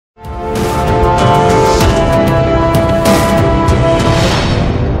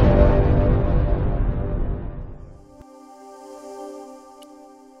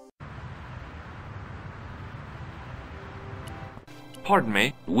Pardon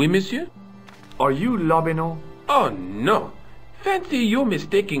me. Oui, monsieur? Are you Lobineau? Oh, no. Fancy you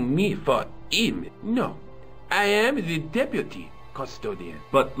mistaking me for him. No. I am the deputy custodian.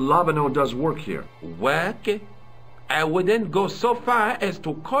 But Lobineau does work here. Work? I wouldn't go so far as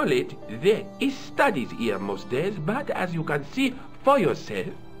to call it that. He studies here most days, but as you can see for yourself,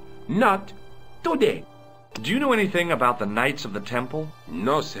 not today. Do you know anything about the Knights of the Temple?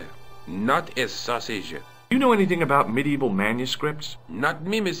 No, sir. Not a sausage. Do you know anything about medieval manuscripts? Not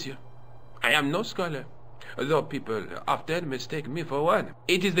me, monsieur. I am no scholar, though people often mistake me for one.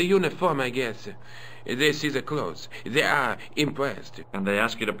 It is the uniform, I guess. They see the clothes. They are impressed. And they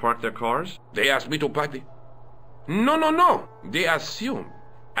ask you to park their cars? They ask me to park the... No. They assume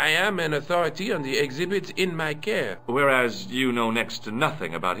I am an authority on the exhibits in my care. Whereas you know next to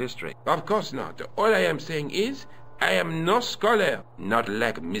nothing about history. Of course not. All I am saying is, I am no scholar, not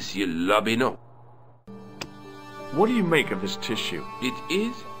like Monsieur Lobineau. What do you make of this tissue? It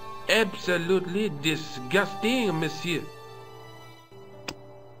is absolutely disgusting, monsieur.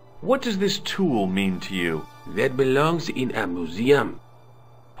 What does this tool mean to you? That belongs in a museum.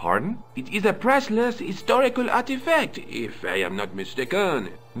 Pardon? It is a priceless historical artifact, if I am not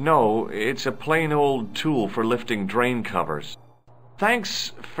mistaken. No, it's a plain old tool for lifting drain covers.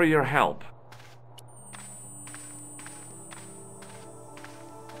 Thanks for your help.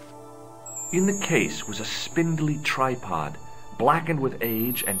 In the case was a spindly tripod, blackened with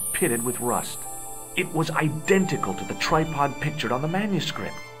age and pitted with rust. It was identical to the tripod pictured on the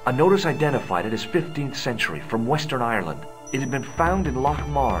manuscript. A notice identified it as 15th century from Western Ireland. It had been found in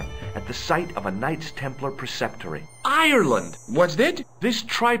Lochmarn at the site of a Knights Templar preceptory. Ireland! What's that? This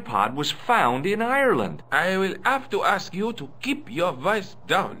tripod was found in Ireland. I will have to ask you to keep your voice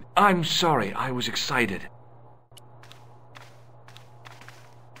down. I'm sorry, I was excited.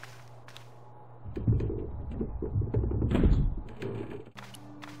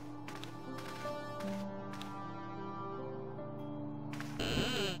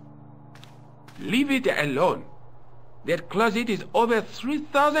 Leave it alone. That closet is over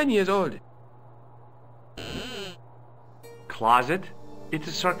 3,000 years old. Closet? It's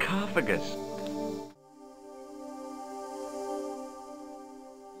a sarcophagus.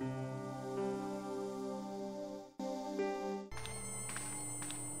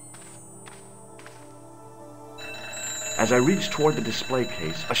 As I reached toward the display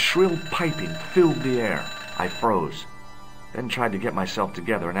case, a shrill piping filled the air. I froze, then tried to get myself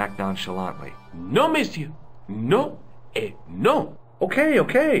together and act nonchalantly. No, monsieur. No. No.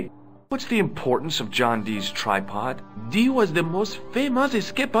 Okay. What's the importance of John Dee's tripod? Dee was the most famous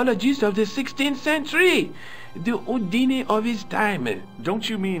escapologist of the 16th century. The Houdini of his time. Don't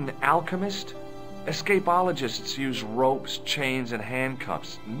you mean alchemist? Escapologists use ropes, chains, and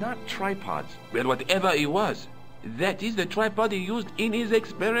handcuffs, not tripods. Well, whatever he was, that is the tripod he used in his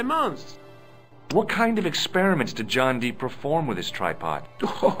experiments. What kind of experiments did John Dee perform with his tripod?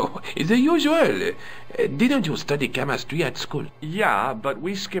 Oh, the usual. Didn't you study chemistry at school? Yeah, but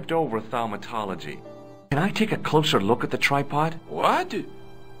we skipped over thaumatology. Can I take a closer look at the tripod? What?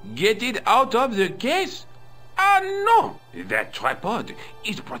 Get it out of the case? Ah, no! That tripod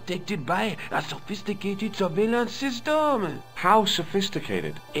is protected by a sophisticated surveillance system. How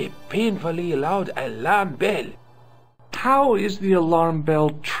sophisticated? A painfully loud alarm bell. How is the alarm bell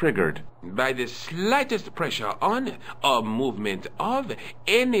triggered? By the slightest pressure on or movement of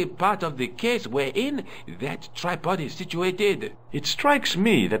any part of the case wherein that tripod is situated. It strikes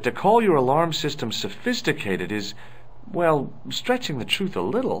me that to call your alarm system sophisticated is, well, stretching the truth a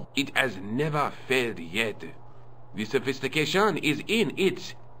little. It has never failed yet. The sophistication is in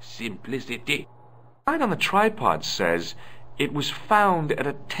its simplicity. Right on the tripod says it was found at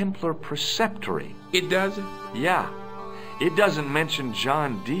a Templar preceptory. It does? Yeah. It doesn't mention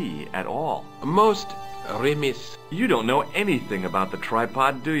John Dee at all. Most remiss. You don't know anything about the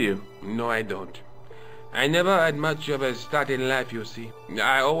tripod, do you? No, I don't. I never had much of a start in life, you see.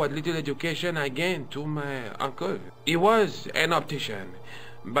 I owe what little education I gained to my uncle. He was an optician,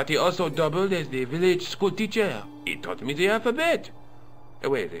 but he also doubled as the village school teacher. He taught me the alphabet.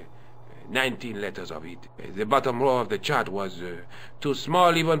 Well, 19 letters of it. The bottom row of the chart was too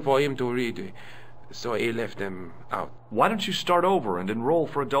small even for him to read. So he left them out. Why don't you start over and enroll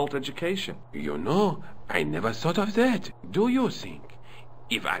for adult education? You know, I never thought of that. Do you think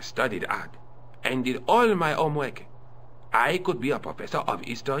if I studied hard and did all my homework, I could be a professor of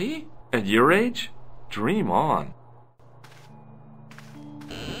history? At your age? Dream on.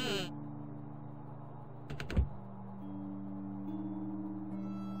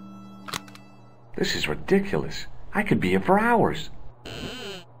 This is ridiculous. I could be here for hours.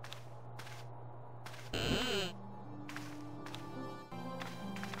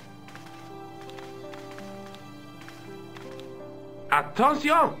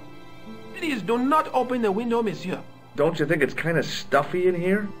 Attention! Please do not open the window, monsieur. Don't you think it's kind of stuffy in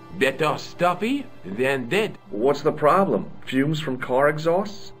here? Better stuffy than dead. What's the problem? Fumes from car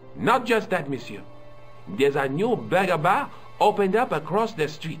exhausts? Not just that, monsieur. There's a new burger bar opened up across the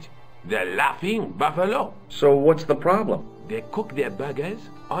street. The Laughing Buffalo. So what's the problem? They cook their burgers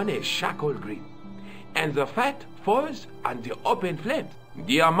on a charcoal grill, and the fat falls on the open flames.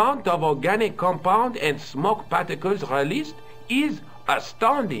 The amount of organic compound and smoke particles released is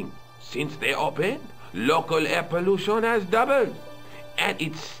astounding. Since they opened, local air pollution has doubled, and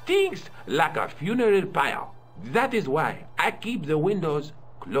it stinks like a funeral pyre. That is why I keep the windows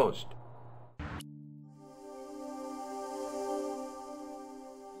closed.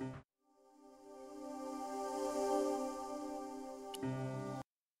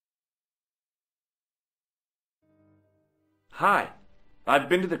 Hi, I've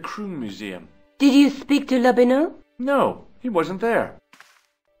been to the Kroon Museum. Did you speak to Lobineau? No, he wasn't there.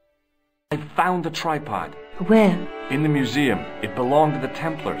 I found the tripod. Where? In the museum. It belonged to the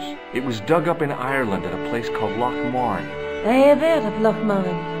Templars. It was dug up in Ireland at a place called Loch Marne. I have heard of Loch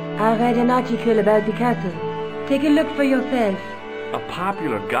Marne. I read an article about the castle. Take a look for yourself. A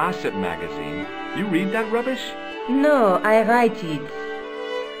popular gossip magazine. You read that rubbish? No, I write it.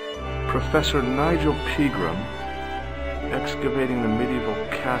 Professor Nigel Pegram, excavating the medieval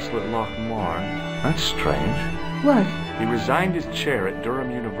castle at Loch Marne. That's strange. What? He resigned his chair at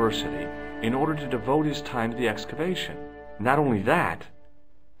Durham University in order to devote his time to the excavation. Not only that,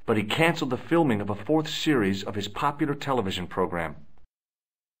 but he canceled the filming of a 4th series of his popular television program.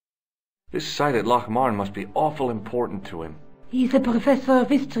 This site at Loch Marne must be awful important to him. He's a professor of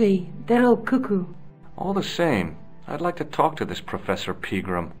history. They're all cuckoo. All the same, I'd like to talk to this Professor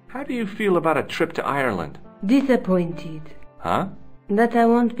Pegram. How do you feel about a trip to Ireland? Disappointed. Huh? That I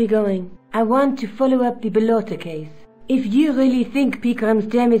won't be going. I want to follow up the Bellotta case. If you really think Pegram's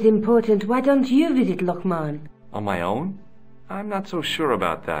gem is important, why don't you visit Loch Marne? On my own? I'm not so sure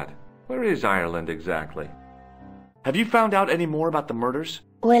about that. Where is Ireland exactly? Have you found out any more about the murders?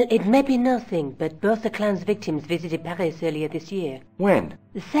 Well, it may be nothing, but both the clan's victims visited Paris earlier this year. When?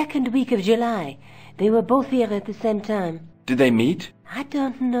 The 2nd week of July. They were both here at the same time. Did they meet? I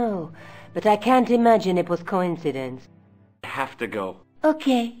don't know, but I can't imagine it was coincidence. I have to go.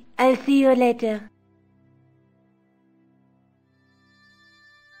 Okay, I'll see you later.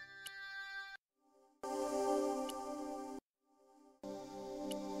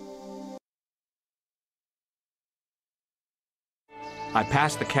 I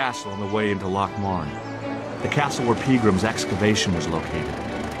passed the castle on the way into Loch Marne, the castle where Pegram's excavation was located.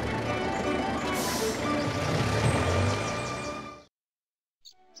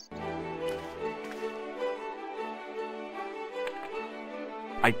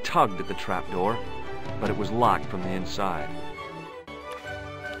 I tugged at the trapdoor, but it was locked from the inside.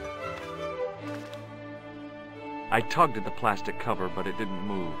 I tugged at the plastic cover, but it didn't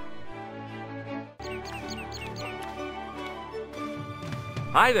move.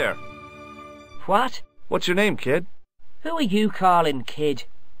 Hi there. What? What's your name, kid? Who are you calling kid?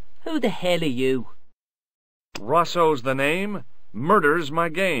 Who the hell are you? Rosso's the name. Murder's my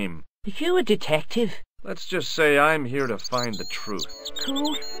game. Are you a detective? Let's just say I'm here to find the truth.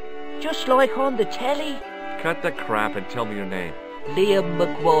 Cool. Just like on the telly. Cut the crap and tell me your name. Liam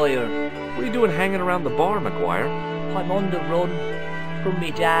McGuire. What are you doing hanging around the bar, McGuire? I'm on the run from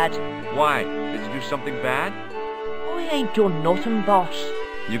me dad. Why? Did you do something bad? I ain't done nothing, boss.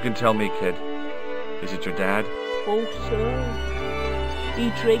 You can tell me, kid. Is it your dad? Oh, sir. He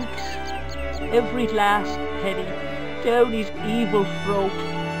drinks every last penny down his evil throat.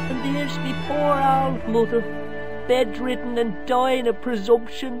 And there's me poor old mother, bedridden and dying of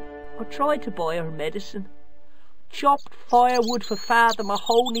presumption. I tried to buy her medicine. Chopped firewood for Father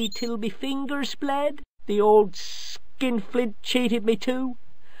Mahoney till me fingers bled. The old skinflint cheated me too.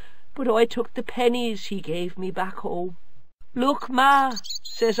 But I took the pennies he gave me back home. Look, Ma,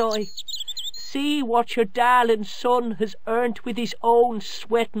 says I, see what your darling son has earned with his own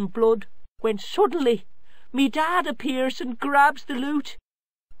sweat and blood. When suddenly, me dad appears and grabs the loot.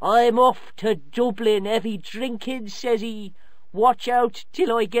 I'm off to Dublin, heavy drinking, says he. Watch out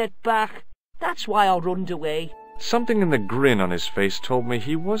till I get back. That's why I runned away. Something in the grin on his face told me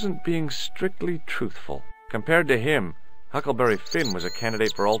he wasn't being strictly truthful. Compared to him, Huckleberry Finn was a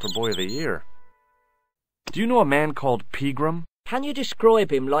candidate for Altar Boy of the Year. Do you know a man called Pegram? Can you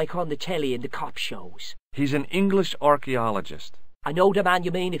describe him like on the telly in the cop shows? He's an English archaeologist. I know the man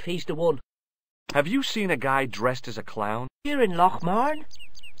you mean if he's the one. Have you seen a guy dressed as a clown? Here in Loch Marne?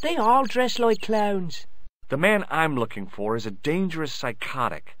 They all dress like clowns. The man I'm looking for is a dangerous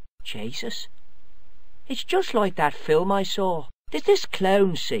psychotic. Jesus. It's just like that film I saw. There's this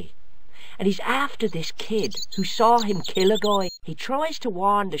clown, see, and he's after this kid who saw him kill a guy. He tries to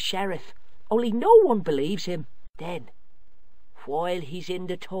warn the sheriff, only no one believes him. Then, while he's in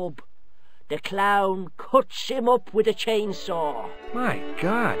the tub, the clown cuts him up with a chainsaw. My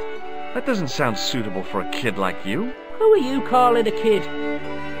God, that doesn't sound suitable for a kid like you. Who are you calling a kid?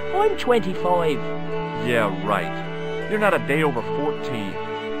 I'm 25. Yeah, right. You're not a day over 14.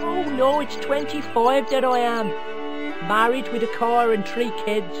 Oh no, it's 25 that I am. Married with a car and 3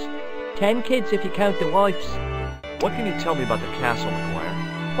 kids. 10 kids if you count the wives. What can you tell me about the castle,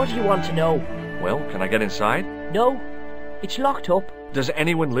 McGuire? What do you want to know? Well, can I get inside? No, it's locked up. Does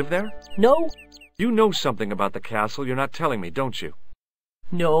anyone live there? No. You know something about the castle you're not telling me, don't you?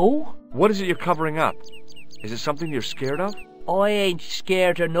 No. What is it you're covering up? Is it something you're scared of? I ain't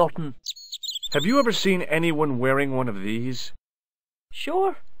scared of nothing. Have you ever seen anyone wearing one of these?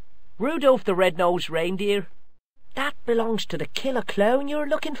 Sure. Rudolph the Red-Nosed Reindeer. That belongs to the killer clown you're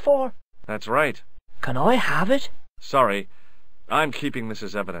looking for. That's right. Can I have it? Sorry, I'm keeping this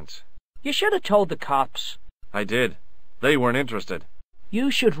as evidence. You should have told the cops. I did. They weren't interested.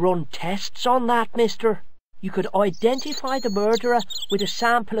 You should run tests on that, mister. You could identify the murderer with a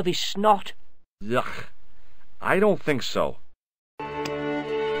sample of his snot. Yuck. I don't think so.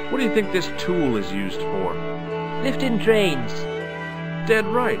 What do you think this tool is used for? Lifting drains. Dead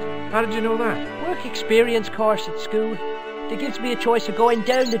right. How did you know that? Work experience course at school. That gives me a choice of going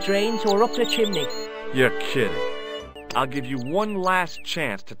down the drains or up the chimney. You're kidding. I'll give you one last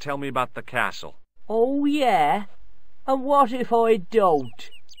chance to tell me about the castle. Oh, yeah? And what if I don't?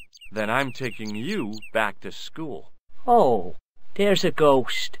 Then I'm taking you back to school. Oh, there's a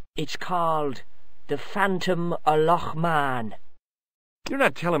ghost. It's called the Phantom of Loch Man. You're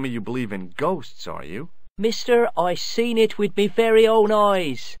not telling me you believe in ghosts, are you? Mister, I seen it with me very own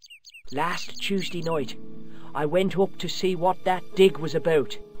eyes. Last Tuesday night, I went up to see what that dig was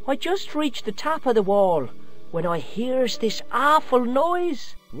about. I just reached the top of the wall when I hears this awful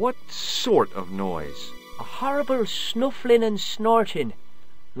noise. What sort of noise? A horrible snuffling and snorting,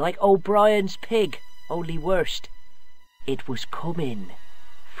 like O'Brien's pig, only worst. It was coming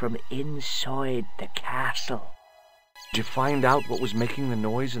from inside the castle. Did you find out what was making the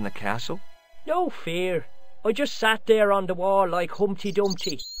noise in the castle? No fear. I just sat there on the wall like Humpty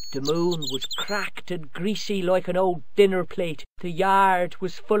Dumpty. The moon was cracked and greasy like an old dinner plate. The yard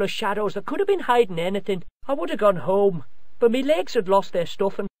was full of shadows. I could have been hiding anything. I would have gone home, but me legs had lost their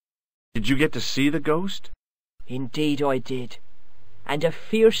stuffing. Did you get to see the ghost? Indeed I did. And a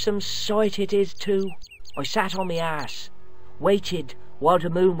fearsome sight it is too. I sat on my arse, waited while the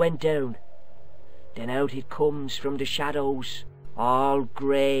moon went down. Then out it comes from the shadows, all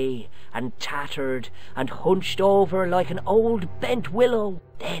grey and tattered and hunched over like an old bent willow.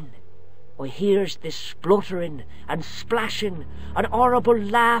 Then I hears this spluttering and splashing and horrible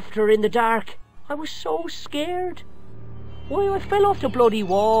laughter in the dark. I was so scared. Why, I fell off the bloody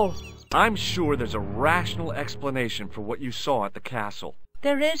wall. I'm sure there's a rational explanation for what you saw at the castle.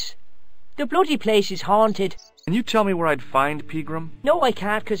 There is. The bloody place is haunted. Can you tell me where I'd find Pegram? No, I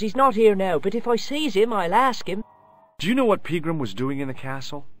can't, 'cause he's not here now, but if I sees him, I'll ask him. Do you know what Pegram was doing in the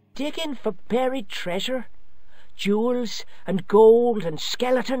castle? Digging for buried treasure. Jewels and gold and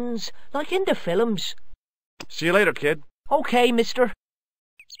skeletons, like in the films. See you later, kid. Okay, mister.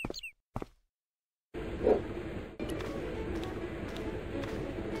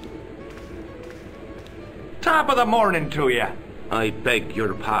 Top of the morning to you. I beg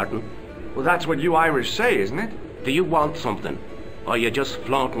your pardon. Well, that's what you Irish say, isn't it? Do you want something? Or are you just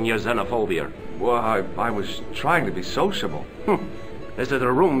flaunting your xenophobia? Well, I was trying to be sociable. Is it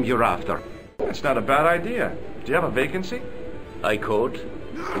a room you're after? That's not a bad idea. Do you have a vacancy? I could,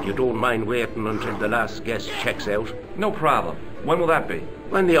 if you don't mind waiting until the last guest checks out. No problem. When will that be?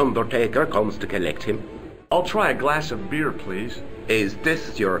 When the undertaker comes to collect him. I'll try a glass of beer, please. Is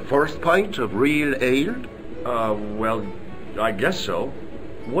this your first pint of real ale? Well, I guess so.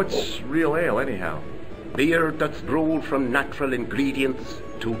 What's real ale, anyhow? Beer that's brewed from natural ingredients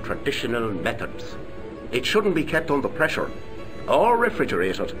to traditional methods. It shouldn't be kept under pressure or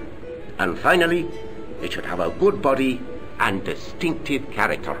refrigerated. And finally, it should have a good body and distinctive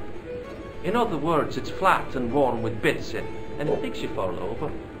character. In other words, it's flat and worn with bits in, and it makes you fall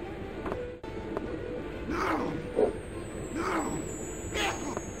over.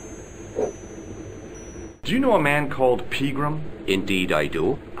 Do you know a man called Pegram? Indeed I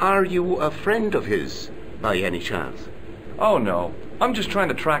do. Are you a friend of his, by any chance? Oh, no. I'm just trying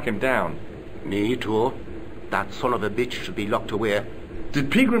to track him down. Me too. That son of a bitch should be locked away.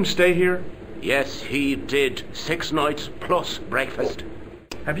 Did Pegram stay here? Yes, he did. 6 nights plus breakfast.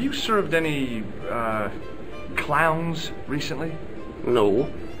 Have you served any, clowns recently?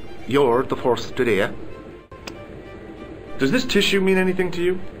 No, you're the first today. Does this tissue mean anything to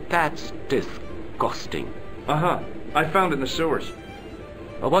you? That's disgusting. Uh-huh. I found it in the sewers.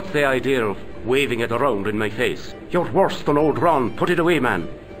 What's the idea of waving it around in my face? You're worse than old Ron. Put it away, man.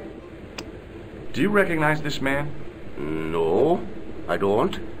 Do you recognize this man? No, I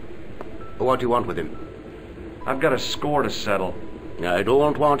don't. What do you want with him? I've got a score to settle. I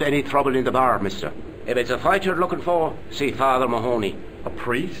don't want any trouble in the bar, mister. If it's a fight you're looking for, see Father Mahoney. A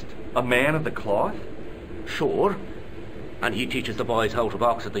priest? A man of the cloth? Sure. And he teaches the boys how to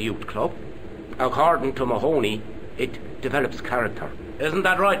box at the youth club. According to Mahoney, it develops character. Isn't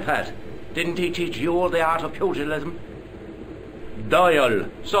that right, Pat? Didn't he teach you the art of pugilism? Doyle.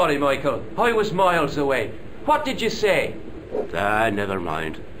 Sorry, Michael. I was miles away. What did you say? Never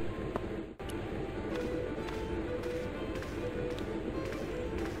mind.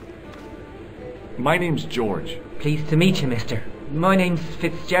 My name's George. Pleased to meet you, mister. My name's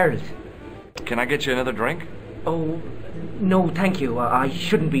Fitzgerald. Can I get you another drink? Oh, no, thank you. I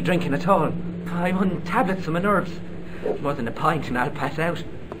shouldn't be drinking at all. I'm on tablets for my nerves. More than a pint and I'll pass out.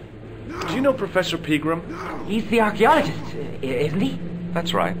 Do you know Professor Pegram? He's the archaeologist, isn't he?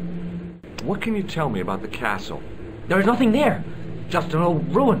 That's right. What can you tell me about the castle? There's nothing there. Just an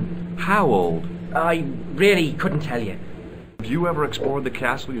old ruin. How old? I really couldn't tell you. Have you ever explored the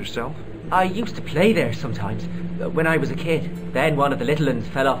castle yourself? I used to play there sometimes, when I was a kid. Then one of the little ones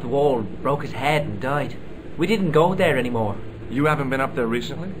fell off the wall, broke his head and died. We didn't go there anymore. You haven't been up there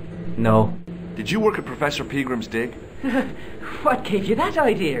recently? No. Did you work at Professor Pegram's dig? What gave you that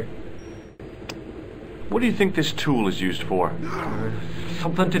idea? What do you think this tool is used for?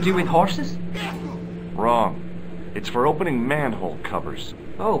 Something to do with horses? Wrong. It's for opening manhole covers.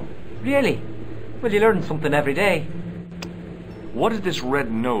 Oh, really? Well, you learn something every day. What does this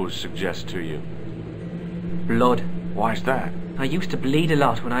red nose suggest to you? Blood. Why's that? I used to bleed a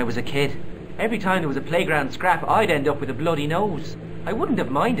lot when I was a kid. Every time there was a playground scrap, I'd end up with a bloody nose. I wouldn't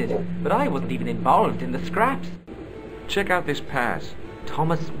have minded, but I wasn't even involved in the scraps. Check out this pass.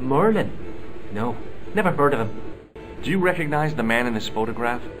 Thomas Merlin? No, never heard of him. Do you recognize the man in this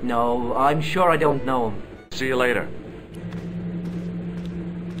photograph? No, I'm sure I don't know him. See you later.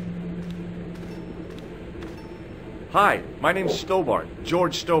 Hi, my name's Stobart,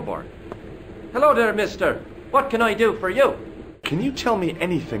 George Stobart. Hello there, mister. What can I do for you? Can you tell me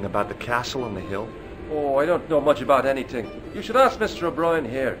anything about the castle on the hill? Oh, I don't know much about anything. You should ask Mr. O'Brien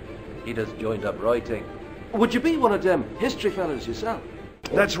here. He does joined-up writing. Would you be one of them history fellows yourself?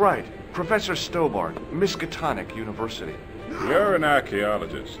 That's right, Professor Stobart, Miskatonic University. You're an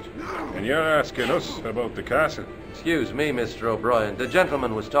archaeologist, and you're asking us about the castle. Excuse me, Mr. O'Brien. The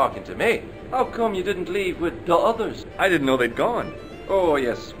gentleman was talking to me. How come you didn't leave with the others? I didn't know they'd gone. Oh,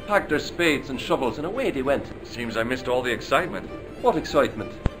 yes. Packed their spades and shovels and away they went. Seems I missed all the excitement. What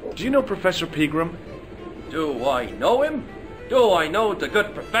excitement? Do you know Professor Pegram? Do I know him? Do I know the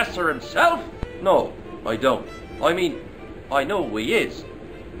good professor himself? No, I don't. I mean, I know who he is,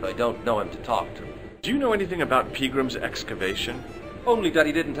 but I don't know him to talk to. Do you know anything about Pegram's excavation? Only that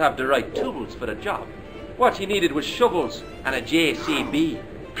he didn't have the right tools for the job. What he needed was shovels and a JCB.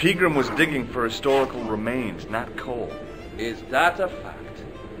 Pegram was digging for historical remains, not coal. Is that a fact?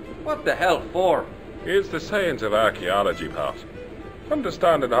 What the hell for? It's the science of archaeology, Pat.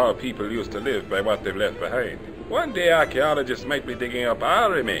 Understanding how people used to live by what they've left behind. One day archaeologists might be digging up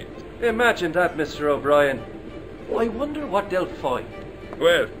our remains. Imagine that, Mr. O'Brien. I wonder what they'll find.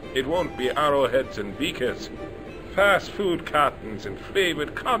 Well, it won't be arrowheads and beakers. Fast food cartons and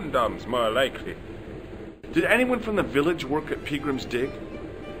flavoured condoms, more likely. Did anyone from the village work at Pegram's dig?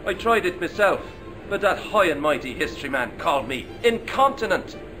 I tried it myself, but that high and mighty history man called me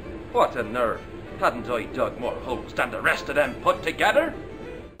incontinent. What a nerve. Hadn't I dug more holes than the rest of them put together?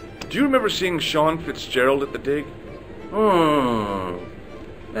 Do you remember seeing Sean Fitzgerald at the dig?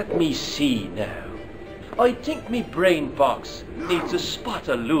 Let me see now. I think me brain box needs a spot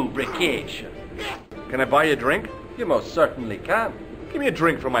of lubrication. Can I buy you a drink? You most certainly can. Give me a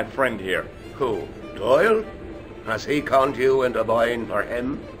drink for my friend here. Who? Doyle? Has he conned you into buying for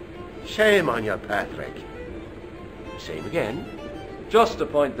him? Shame on you, Patrick. Same again. Just a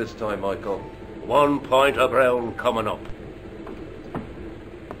point this time, Michael. 1 point of ground coming up.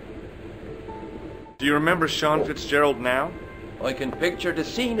 Do you remember Sean Fitzgerald now? I can picture the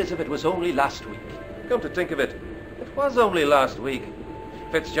scene as if it was only last week. Come to think of it, it was only last week.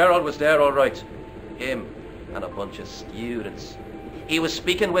 Fitzgerald was there all right. Him and a bunch of students. He was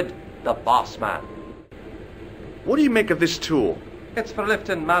speaking with the boss man. What do you make of this tool? It's for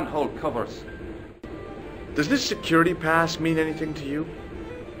lifting manhole covers. Does this security pass mean anything to you?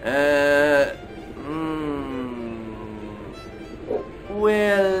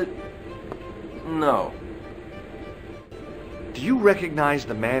 Well, no. Do you recognize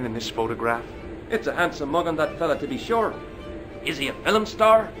the man in this photograph? It's a handsome mug on that fella, to be sure. Is he a film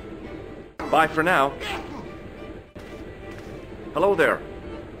star? Bye for now. Hello there.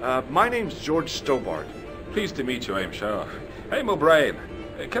 My name's George Stobart. Pleased to meet you, I'm Sheriff. I'm O'Brien.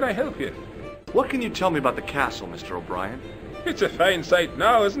 Can I help you? What can you tell me about the castle, Mr. O'Brien? It's a fine site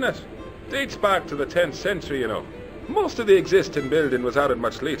now, isn't it? Dates back to the 10th century, you know. Most of the existing building was added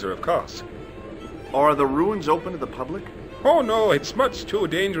much later, of course. Are the ruins open to the public? Oh no, it's much too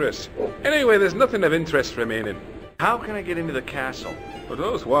dangerous. Anyway, there's nothing of interest remaining. How can I get into the castle? But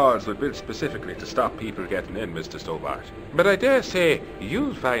those walls were built specifically to stop people getting in, Mr. Stobart. But I dare say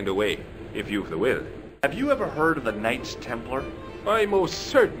you'll find a way, if you've the will. Have you ever heard of the Knights Templar? I most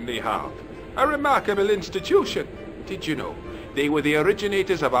certainly have. A remarkable institution. Did you know? They were the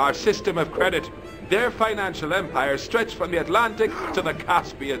originators of our system of credit. Their financial empire stretched from the Atlantic to the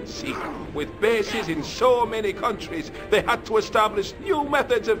Caspian Sea. With bases in so many countries, they had to establish new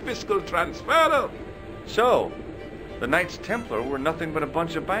methods of fiscal transfer. So, the Knights Templar were nothing but a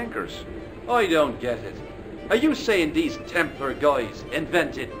bunch of bankers. I don't get it. Are you saying these Templar guys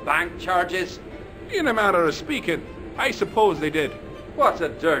invented bank charges? In a manner of speaking, I suppose they did. What a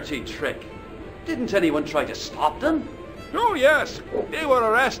dirty trick. Didn't anyone try to stop them? Oh yes, they were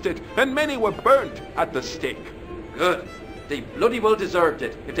arrested and many were burnt at the stake. Good. They bloody well deserved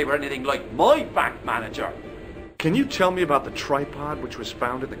it if they were anything like my bank manager. Can you tell me about the tripod which was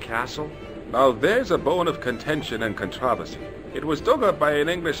found at the castle? Now there's a bone of contention and controversy. It was dug up by an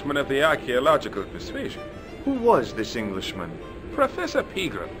Englishman of the archaeological persuasion. Who was this Englishman? Professor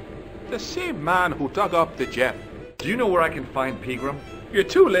Pegram, the same man who dug up the gem. Do you know where I can find Pegram? You're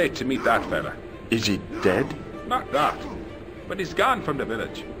too late to meet that fella. Is he dead? Not that, but he's gone from the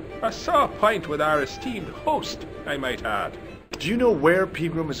village. A sore point with our esteemed host, I might add. Do you know where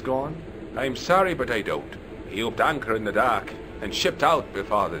Pegram has gone? I'm sorry, but I don't. He upped anchor in the dark and shipped out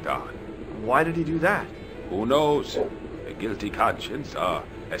before the dawn. Why did he do that? Who knows? A guilty conscience or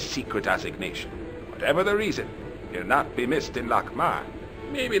a secret assignation. Whatever the reason, he'll not be missed in Lochmar.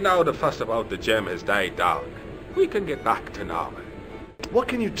 Maybe now the fuss about the gem has died down, we can get back to normal. What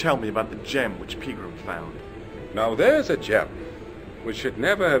can you tell me about the gem which Pegram found? Now there's a gem which should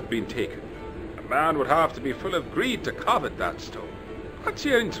never have been taken. A man would have to be full of greed to covet that stone. What's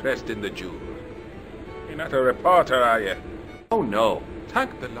your interest in the jewel? You're not a reporter, are you? Oh no.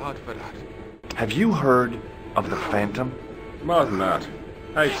 Thank the Lord for that. Have you heard of the Phantom? More than that.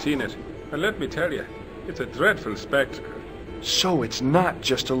 I've seen it, and let me tell you, it's a dreadful spectacle. So it's not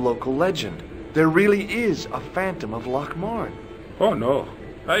just a local legend. There really is a Phantom of Lochmarn. Oh no,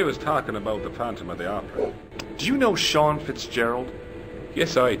 I was talking about the Phantom of the Opera. Do you know Sean Fitzgerald?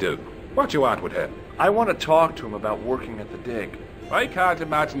 Yes, I do. What you want with him? I want to talk to him about working at the dig. I can't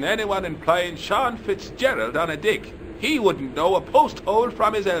imagine anyone employing Sean Fitzgerald on a dig. He wouldn't know a post hole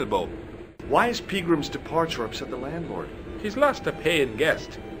from his elbow. Why is Pegram's departure upset the landlord? He's lost a paying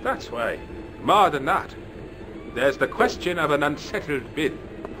guest, that's why. More than that, there's the question of an unsettled bill.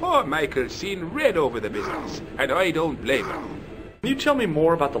 Poor Michael's seen red over the business, and I don't blame him. Can you tell me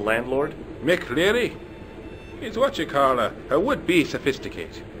more about the landlord? Mick Leary? He's what you call a would-be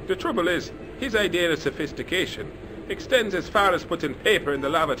sophisticate. The trouble is, his idea of sophistication extends as far as putting paper in the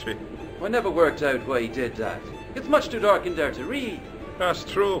lavatory. I never worked out why he did that. It's much too dark in there to read. That's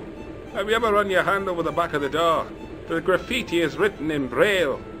true. Have you ever run your hand over the back of the door? The graffiti is written in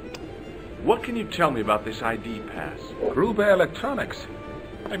Braille. What can you tell me about this ID pass? Gruber Electronics.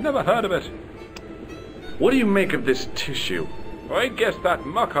 I've never heard of it. What do you make of this tissue? I guess that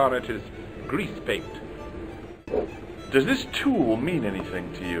muck on it is grease paint. Does this tool mean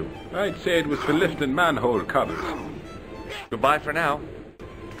anything to you? I'd say it was for lifting manhole covers. Goodbye for now.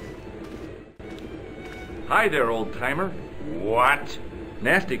 Hi there, old-timer. What?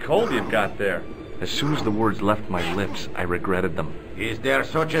 Nasty cold you've got there. As soon as the words left my lips, I regretted them. Is there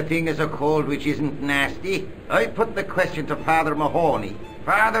such a thing as a cold which isn't nasty? I put the question to Father Mahoney.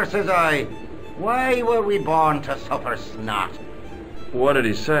 Father, says I, why were we born to suffer snot? What did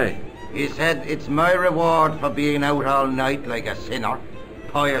he say? He said, it's my reward for being out all night like a sinner.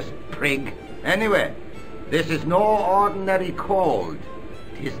 Pious prig. Anyway, this is no ordinary cold.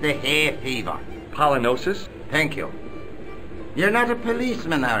 'Tis the hay fever. Pollinosis? Thank you. You're not a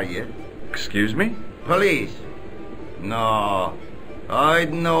policeman, are you? Excuse me? Police? No.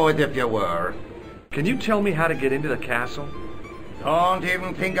 I'd know it if you were. Can you tell me how to get into the castle? Don't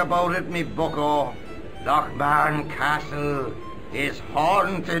even think about it, me bucko. Lochmarn Castle is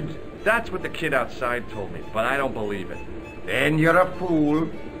haunted. That's what the kid outside told me, but I don't believe it. Then you're a fool.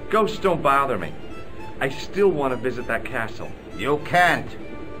 Ghosts don't bother me. I still want to visit that castle. You can't.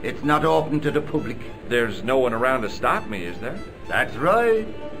 It's not open to the public. There's no one around to stop me, is there? That's right.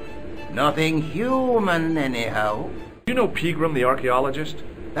 Nothing human, anyhow. You know Pegram, the archaeologist?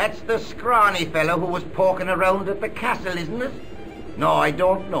 That's the scrawny fellow who was poking around at the castle, isn't it? No, I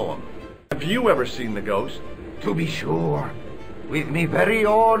don't know him. Have you ever seen the ghost? To be sure. With me very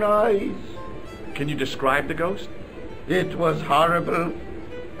own eyes. Can you describe the ghost? It was horrible.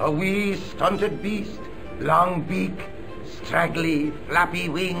 A wee stunted beast, long beak, straggly, flappy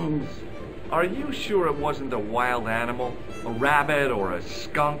wings. Are you sure it wasn't a wild animal? A rabbit or a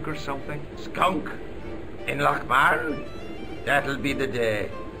skunk or something? Skunk? In Lochmarn? That'll be the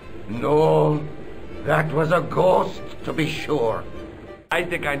day. No, that was a ghost, to be sure. I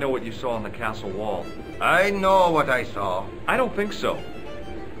think I know what you saw on the castle wall. I know what I saw. I don't think so.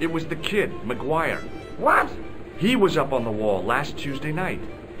 It was the kid, Maguire. What? He was up on the wall last Tuesday night.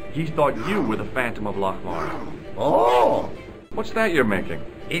 He thought you were the Phantom of Lochmarn. Oh! What's that you're making?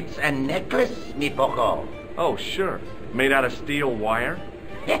 It's a necklace, me bucko. Oh, sure. Made out of steel wire?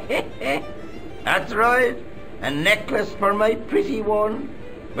 That's right. A necklace for my pretty one.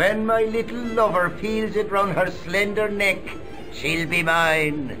 When my little lover feels it round her slender neck, she'll be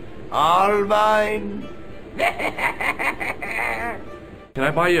mine. All mine. Can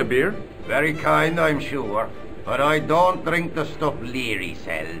I buy you a beer? Very kind, I'm sure. But I don't drink the stuff Leary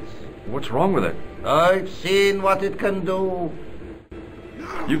sells. What's wrong with it? I've seen what it can do.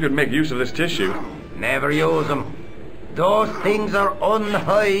 You could make use of this tissue. Never use them. Those things are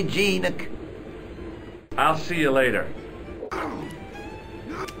unhygienic. I'll see you later.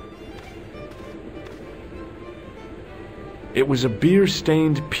 It was a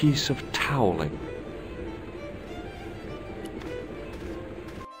beer-stained piece of toweling.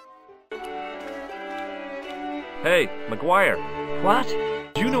 Hey, Maguire. What?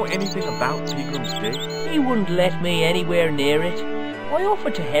 Do you know anything about Pegram's Dig? He wouldn't let me anywhere near it. I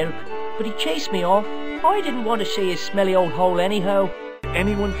offered to help, but he chased me off. I didn't want to see his smelly old hole anyhow.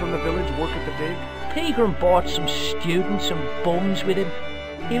 Anyone from the village work at the dig? Pegram brought some students and bums with him.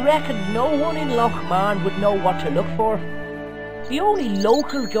 He reckoned no one in Lochmarn would know what to look for. The only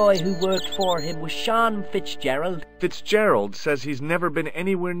local guy who worked for him was Sean Fitzgerald. Fitzgerald says he's never been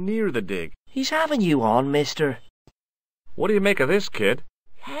anywhere near the dig. He's having you on, mister. What do you make of this, kid?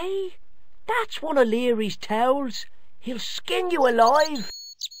 Hey, that's one of Leary's towels. He'll skin you alive.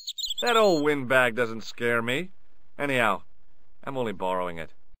 That old windbag doesn't scare me. Anyhow, I'm only borrowing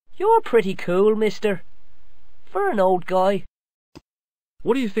it. You're pretty cool, mister. For an old guy.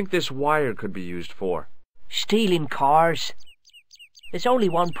 What do you think this wire could be used for? Stealing cars. There's only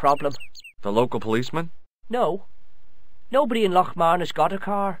one problem. The local policeman? No. Nobody in Lochmarn has got a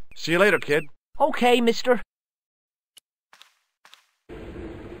car. See you later, kid. Okay, mister.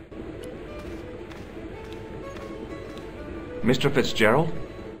 Mr. Fitzgerald?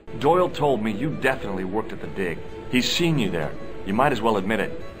 Doyle told me you definitely worked at the dig. He's seen you there. You might as well admit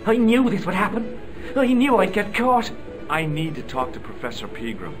it. I knew this would happen. I knew I'd get caught. I need to talk to Professor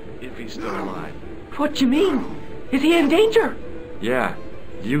Pegram, if he's still alive. What do you mean? Is he in danger? Yeah,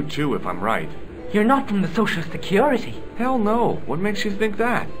 you too, if I'm right. You're not from the Social Security. Hell no. What makes you think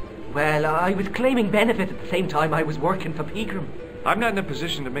that? Well, I was claiming benefit at the same time I was working for Pegram. I'm not in a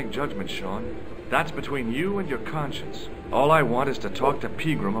position to make judgments, Sean. That's between you and your conscience. All I want is to talk to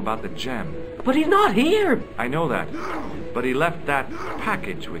Pegram about the gem. But he's not here. I know that. But he left that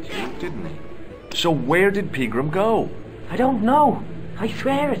package with you, didn't he? So where did Pegram go? I don't know. I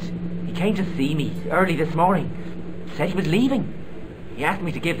swear it. He came to see me early this morning. Said he was leaving. He asked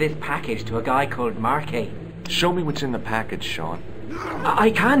me to give this package to a guy called Marquet. Show me what's in the package, Sean.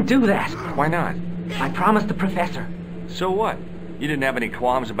 I can't do that. Why not? I promised the professor. So what? You didn't have any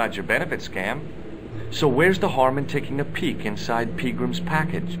qualms about your benefit scam. So where's the harm in taking a peek inside Pegram's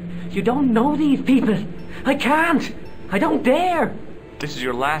package? You don't know these people. I can't. I don't dare. This is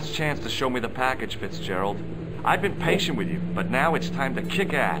your last chance to show me the package, Fitzgerald. I've been patient with you, but now it's time to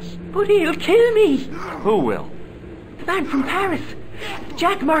kick ass. But he'll kill me. Who will? The man from Paris.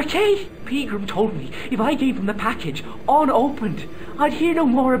 Jack Marquet. Pegram told me if I gave him the package unopened, I'd hear no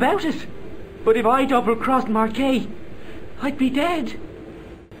more about it. But if I double-crossed Marquet, I'd be dead.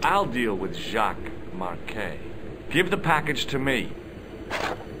 I'll deal with Jacques Marquet. Give the package to me.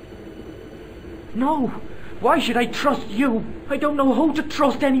 No. Why should I trust you? I don't know who to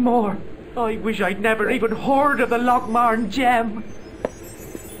trust anymore. I wish I'd never even heard of the Lochmarn gem.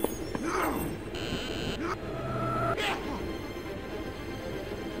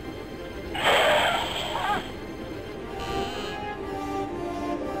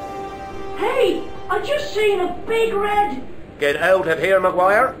 Hey, I just seen a big red... Get out of here,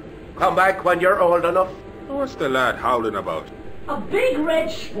 Maguire. Come back when you're old enough. What's the lad howling about? A big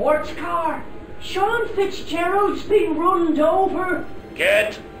red sports car. Sean Fitzgerald's been runned over.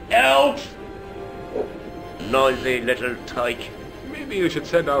 Get out! Noisy little tyke. Maybe you should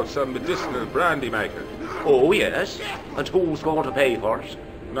send out some medicinal brandy maker. Oh, yes. And who's going to pay for it?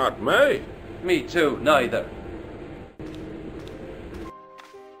 Not me. Me too, neither.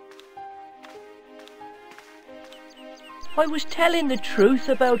 I was telling the truth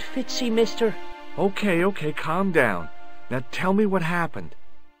about Fitzy, mister. Okay, calm down. Now tell me what happened.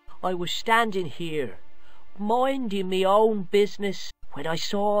 I was standing here, minding me own business, when I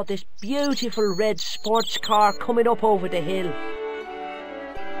saw this beautiful red sports car coming up over the hill.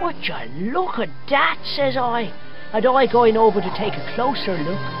 "Would you look at that?" says I, and I going over to take a closer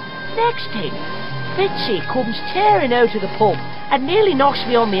look. Next thing, Fitzy comes tearing out of the pub and nearly knocks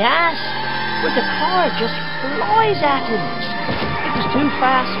me on my ass, but the car just flies at him. It was too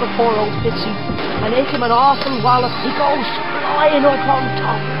fast for poor old Fitzy, and hit him an awful wallop. He goes flying up on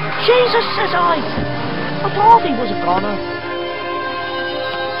top. "Jesus," says I thought he was a goner.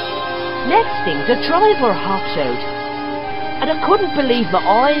 Next thing, the driver hops out, and I couldn't believe my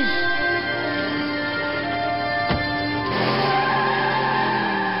eyes.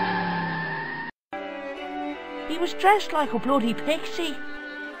 He was dressed like a bloody pixie.